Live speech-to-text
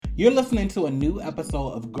You're listening to a new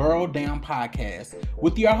episode of Girl Down Podcast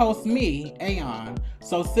with your host, me, Aeon.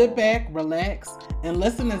 So sit back, relax, and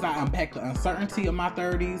listen as I unpack the uncertainty of my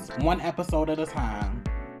 30s, one episode at a time.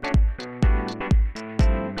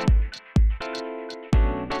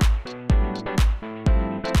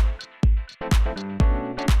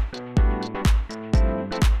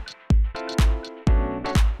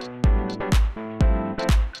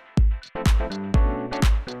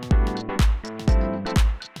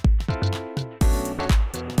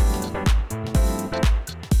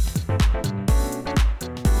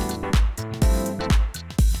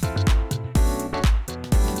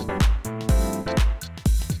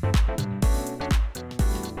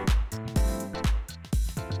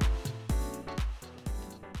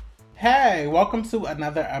 Hey, welcome to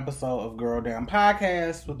another episode of Girl Down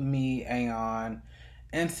Podcast with me, Aeon.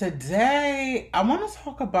 And today I want to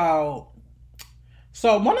talk about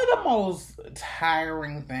one of the most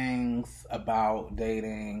tiring things about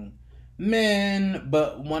dating men,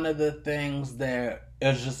 but one of the things that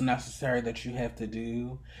is just necessary that you have to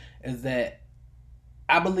do is that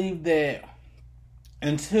I believe that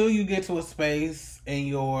until you get to a space in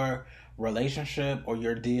your relationship or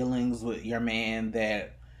your dealings with your man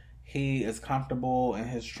that he is comfortable in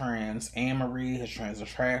his trans amory, his trans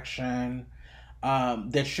attraction,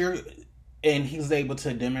 and he's able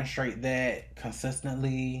to demonstrate that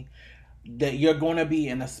consistently, that you're going to be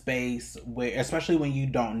in a space where, especially when you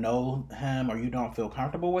don't know him or you don't feel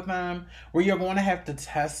comfortable with him, where you're going to have to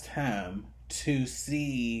test him to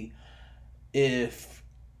see if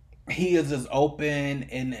he is as open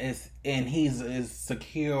and he's as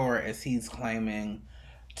secure as he's claiming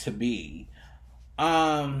to be.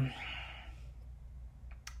 I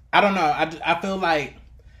don't know. I feel like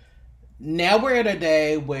now we're at a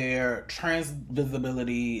day where trans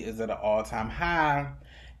visibility is at an all-time high,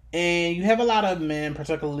 and you have a lot of men,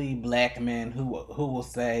 particularly black men, who will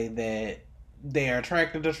say that they are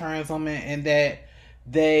attracted to trans women and that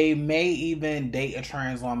they may even date a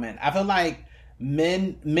trans woman. I feel like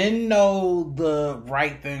men know the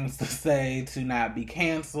right things to say to not be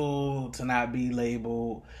canceled, to not be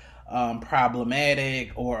labeled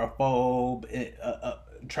problematic or a phobe, a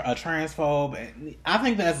transphobe. And I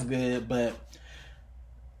think that's good, but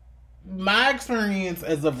my experience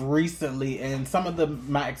as of recently and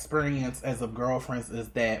my experience as of girlfriends is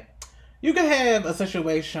that you can have a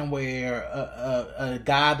situation where a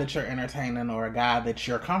guy that you're entertaining or a guy that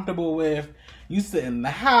you're comfortable with, you sit in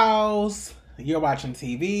the house, you're watching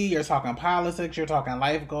TV, you're talking politics, you're talking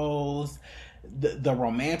life goals, the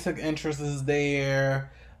romantic interest is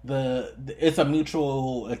there, it's a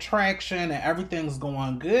mutual attraction and everything's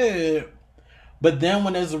going good. But then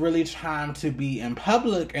when it's really time to be in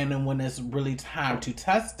public and then when it's really time to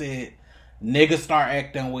test it, niggas start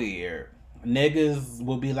acting weird. Niggas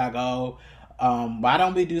will be like, why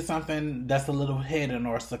don't we do something that's a little hidden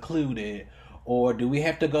or secluded? Or do we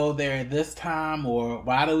have to go there this time? Or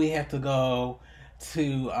why do we have to go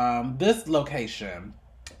to this location?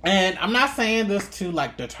 And I'm not saying this to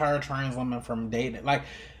like deter trans women from dating. Like,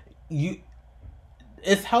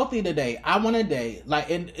 it's healthy to date. I want to date. Like,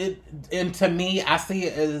 and to me, I see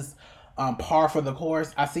it as par for the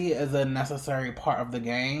course. I see it as a necessary part of the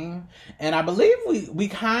game. And I believe we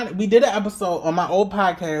did an episode on my old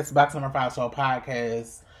podcast, Back to Number 5 Soul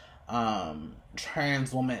Podcast,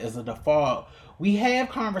 Trans Woman is a Default. We have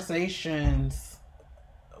conversations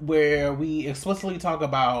where we explicitly talk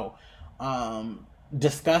about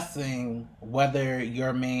discussing whether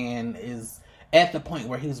your man is at the point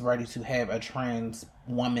where he's ready to have a trans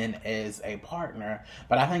woman as a partner.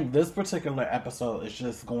 But I think this particular episode is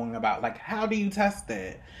just going about, like, how do you test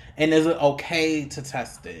it? And is it okay to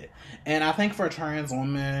test it? And I think for trans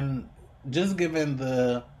women, just given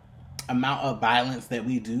the amount of violence that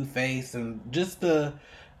we do face and just the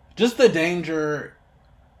danger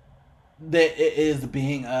that it is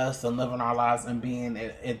being us and living our lives and being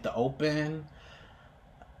at the open,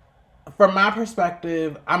 from my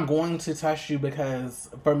perspective, I'm going to test you because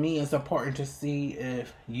for me, it's important to see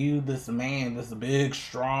if you, this man, this big,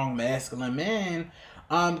 strong, masculine man,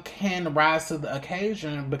 can rise to the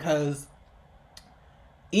occasion. Because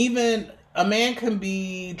even a man can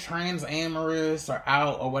be trans amorous or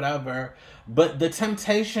out or whatever, but the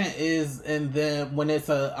temptation is in them, when it's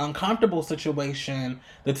an uncomfortable situation,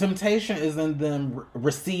 the temptation is in them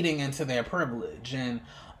receding into their privilege and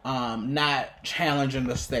not challenging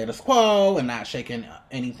the status quo and not shaking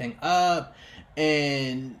anything up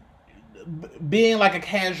and being like a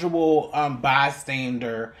casual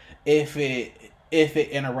bystander if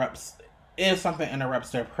something interrupts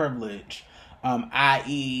their privilege,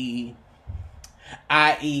 i.e.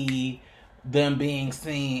 them being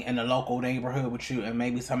seen in a local neighborhood with you, and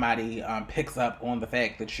maybe somebody picks up on the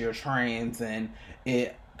fact that you're trans, and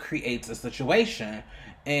it creates a situation.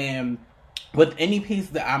 And with any piece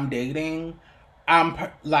that I'm dating,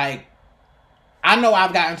 like, I know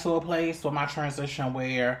I've gotten to a place with my transition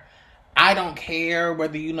where I don't care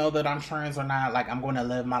whether you know that I'm trans or not. Like, I'm going to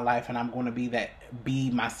live my life, and I'm going to be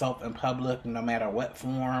myself in public, no matter what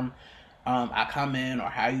form I come in, or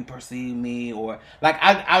how you perceive me, or like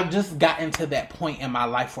I just got into that point in my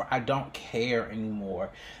life where I don't care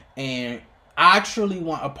anymore, and I truly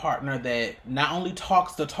want a partner that not only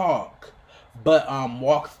talks the talk, but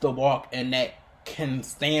walks the walk, and that can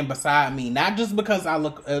stand beside me, not just because I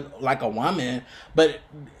look like a woman, but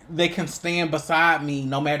they can stand beside me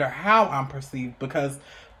no matter how I'm perceived, because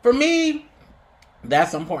for me,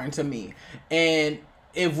 that's important to me. And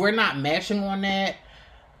if we're not matching on that,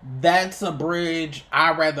 that's a bridge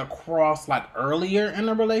I'd rather cross like earlier in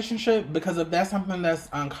the relationship, because if that's something that's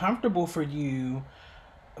uncomfortable for you,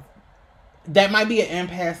 that might be an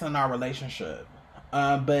impasse in our relationship.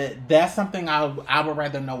 But that's something I would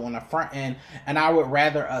rather know on the front end, and I would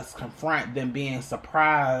rather us confront than being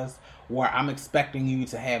surprised where I'm expecting you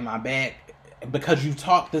to have my back because you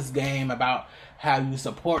talk this game about how you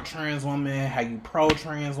support trans women, how you pro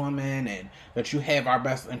trans women, and that you have our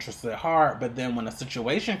best interests at heart. But then when a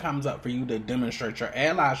situation comes up for you to demonstrate your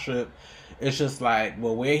allyship, it's just like,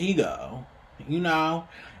 well, where'd he go? You know?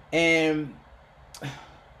 And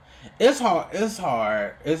it's hard. It's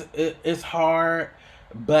hard. It's hard,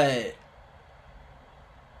 but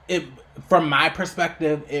from my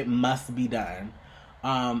perspective, it must be done.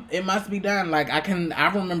 It must be done. Like, I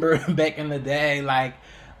remember back in the day, like,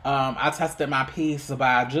 I tested my piece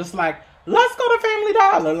by just like, let's go to Family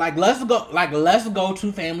Dollar. Let's go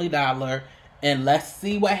to Family Dollar and let's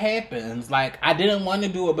see what happens. Like, I didn't want to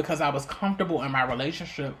do it because I was comfortable in my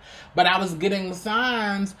relationship, but I was getting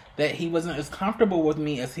signs that he wasn't as comfortable with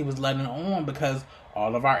me as he was letting on, because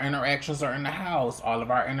all of our interactions are in the house. All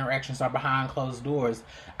of our interactions are behind closed doors.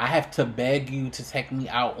 I have to beg you to take me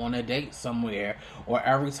out on a date somewhere. Or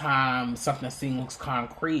every time something seems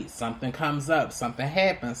concrete, something comes up, something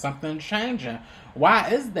happens, something's changing.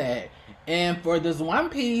 Why is that? And for this one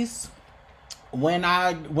piece, when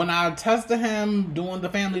I tested him doing the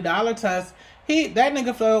Family Dollar test, that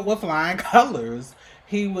nigga fell with flying colors.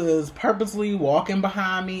 He was purposely walking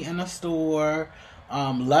behind me in the store.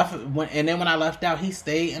 And then when I left out, he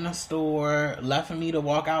stayed in the store, left for me to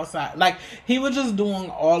walk outside. Like, he was just doing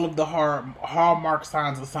all of the hallmark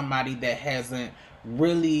signs of somebody that hasn't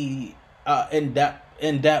really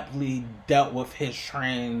in-depthly dealt with his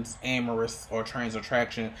trans amorous or trans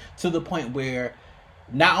attraction, to the point where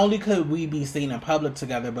not only could we be seen in public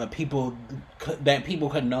together, but people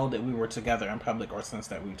could know that we were together in public, or sense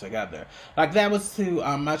that we were together. Like, that was too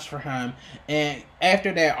much for him. And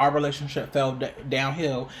after that, our relationship fell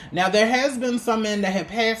downhill. Now, there has been some men that have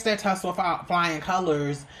passed that test with flying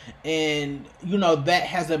colors, and, you know, that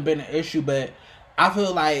hasn't been an issue. But I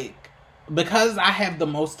feel like, because I have the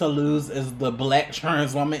most to lose as the black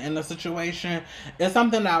trans woman in the situation, it's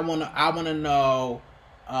something that I want to know,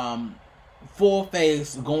 full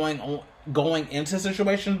face going into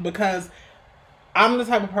situations, because I'm the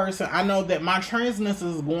type of person, I know that my transness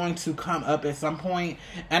is going to come up at some point,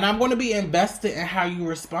 and I'm going to be invested in how you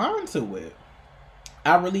respond to it.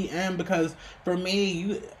 I really am, because for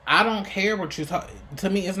me, I don't care what you talk. To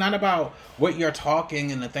me, it's not about what you're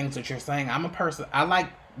talking and the things that you're saying. I'm a person, I like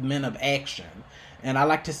men of action, and I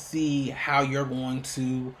like to see how you're going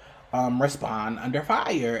to respond under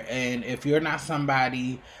fire. And if you're not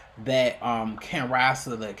somebody that can rise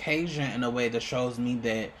to the occasion in a way that shows me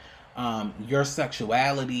that your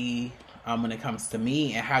sexuality, when it comes to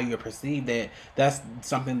me and how you're perceived, that's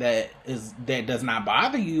something that does not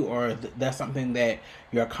bother you, or that's something that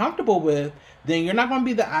you're comfortable with, then you're not going to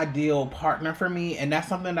be the ideal partner for me. And that's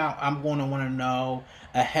something that I'm going to want to know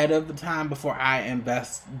ahead of the time before I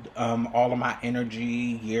invest all of my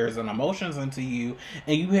energy, years, and emotions into you,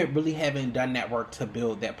 and you really haven't done that work to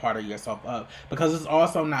build that part of yourself up. Because it's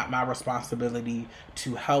also not my responsibility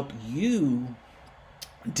to help you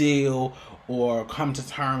deal or come to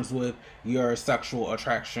terms with your sexual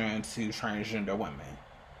attraction to transgender women.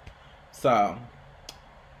 So,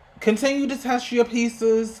 continue to test your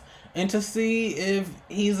pieces and to see if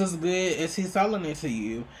he's as good as he's selling it to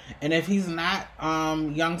you. And if he's not,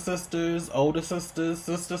 young sisters, older sisters,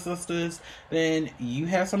 sisters, then you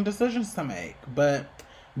have some decisions to make. But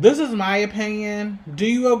this is my opinion. Do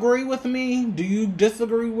you agree with me? Do you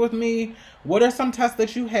disagree with me? What are some tests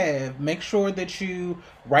that you have? Make sure that you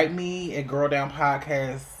write me at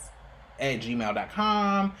girldownpodcast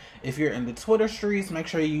girldownpodcast@gmail.com. If you're in the Twitter streets, make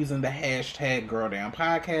sure you're using the hashtag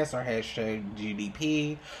girldownpodcast or hashtag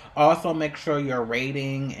GDP. Also, make sure you're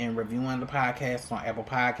rating and reviewing the podcast on Apple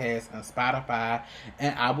Podcasts and Spotify.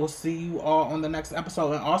 And I will see you all on the next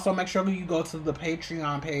episode. And also, make sure you go to the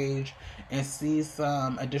Patreon page and see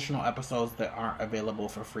some additional episodes that aren't available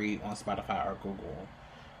for free on Spotify or Google.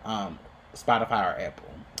 Spotify or Apple.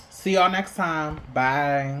 See y'all next time.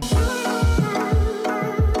 Bye.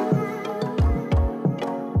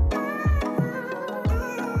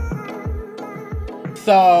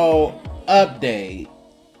 So, update.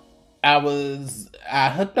 I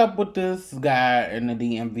hooked up with this guy in the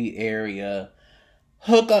DMV area.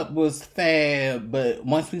 Hookup was fab, but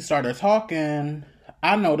once we started talking,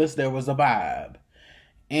 I noticed there was a vibe.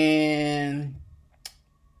 And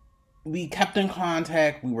we kept in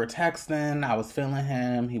contact. We were texting. I was feeling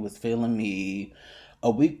him. He was feeling me. A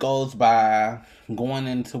week goes by. Going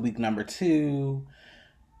into week number 2,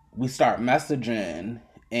 we start messaging.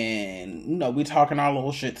 And, we talking our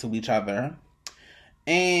little shit to each other.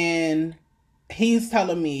 And he's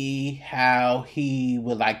telling me how he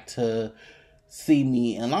would like to see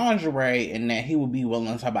me in lingerie and that he would be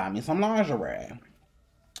willing to buy me some lingerie.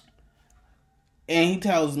 And he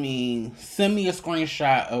tells me, send me a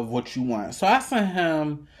screenshot of what you want. So I sent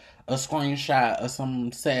him a screenshot of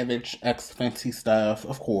some Savage X Fenty stuff,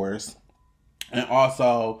 of course. And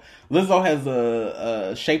also, Lizzo has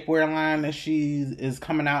a shapewear line that she is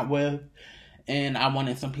coming out with. And I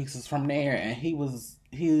wanted some pieces from there. And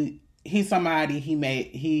he's somebody,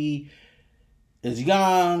 he is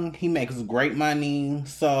young. He makes great money.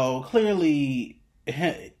 So clearly,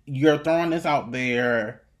 you're throwing this out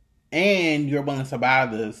there and you're willing to buy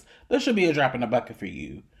this. This should be a drop in the bucket for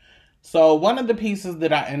you. So one of the pieces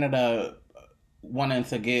that I ended up wanting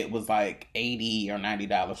to get was like $80 or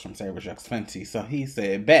 $90 from Savage X Fenty. So he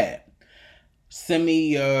said, bet, send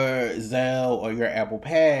me your Zelle or your Apple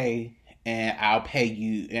Pay and I'll pay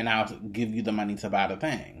you and I'll give you the money to buy the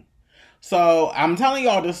thing. So I'm telling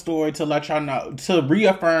y'all this story to let y'all know, to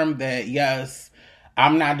reaffirm that yes,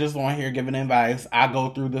 I'm not just on here giving advice. I go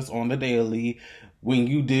through this on the daily. When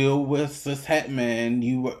you deal with cishet men,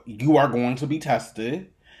 you are going to be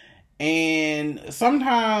tested. And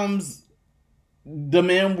sometimes the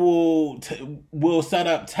men will set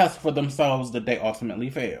up tests for themselves that they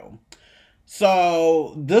ultimately fail.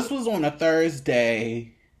 So this was on a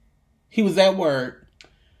Thursday. He was at work,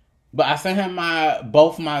 but I sent him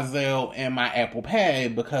both my Zelle and my Apple Pay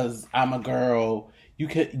because I'm a girl. You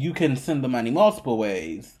can send the money multiple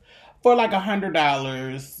ways for like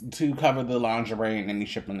 $100 to cover the lingerie and any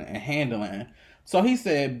shipping and handling. So he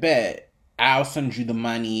said, bet, I'll send you the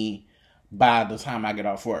money by the time I get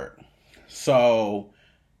off work. So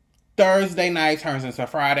Thursday night turns into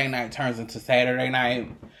Friday night, turns into Saturday night.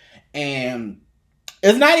 And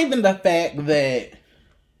it's not even the fact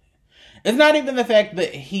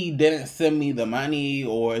that he didn't send me the money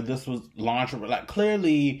or this was lingerie. Like,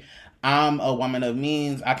 clearly, I'm a woman of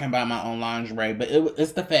means. I can buy my own lingerie. But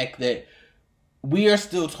it's the fact that we are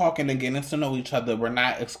still talking and getting to know each other. We're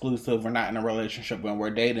not exclusive. We're not in a relationship when we're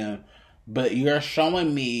dating. But you're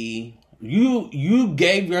showing me, you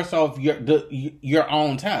gave yourself your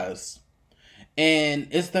own test. And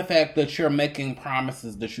it's the fact that you're making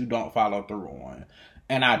promises that you don't follow through on.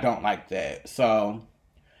 And I don't like that. So,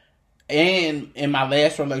 and in my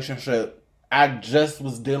last relationship, I just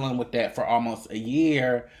was dealing with that for almost a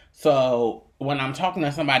year. So when I'm talking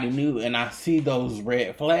to somebody new and I see those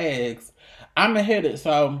red flags, I'm going to hit it.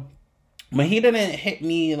 So when he didn't hit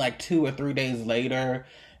me like 2 or 3 days later,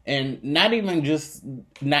 and not even just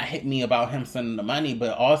not hit me about him sending the money,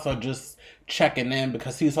 but also just checking in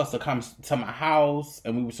because he was supposed to come to my house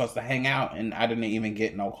and we were supposed to hang out and I didn't even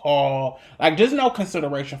get no call. Like, just no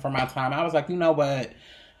consideration for my time. I was like, you know what?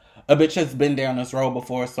 A bitch has been down this road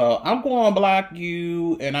before, so I'm going to block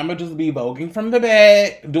you and I'm going to just be voguing from the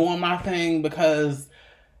back, doing my thing because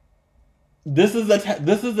this is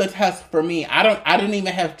a test for me. I didn't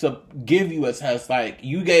even have to give you a test. Like,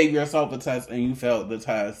 you gave yourself a test and you failed the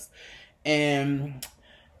test. And,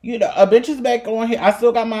 a bitch is back on here. I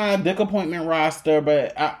still got my dick appointment roster,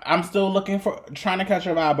 but I'm still trying to catch a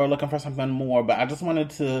vibe or looking for something more. But I just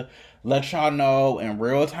wanted to let y'all know in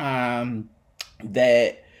real time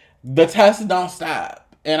that the tests don't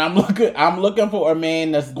stop. And I'm looking for a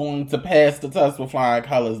man that's going to pass the test with flying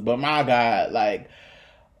colors. But my God, like,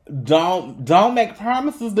 don't make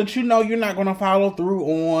promises that you're not going to follow through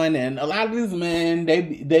on. And a lot of these men,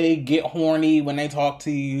 they get horny when they talk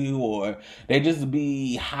to you, or they just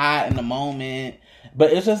be hot in the moment.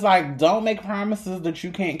 But it's just like, don't make promises that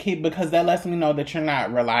you can't keep, because that lets me know that you're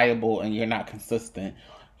not reliable and you're not consistent.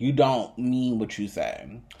 you don't mean what you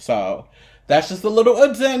say. So that's just a little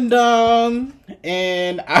addendum.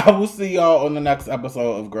 And I will see y'all on the next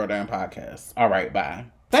episode of Girl Down Podcast. All right, bye.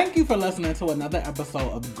 Thank you for listening to another episode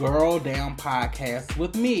of Girl Down Podcast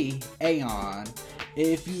with me, Aeon.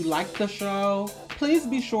 If you like the show, please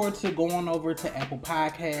be sure to go on over to Apple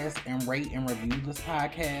Podcasts and rate and review this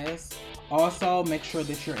podcast. Also, make sure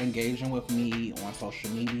that you're engaging with me on social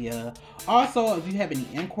media. Also, if you have any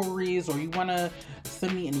inquiries or you want to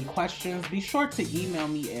send me any questions, be sure to email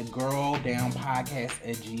me at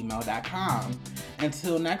girldownpodcast@gmail.com.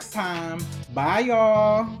 Until next time, bye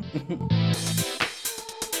y'all.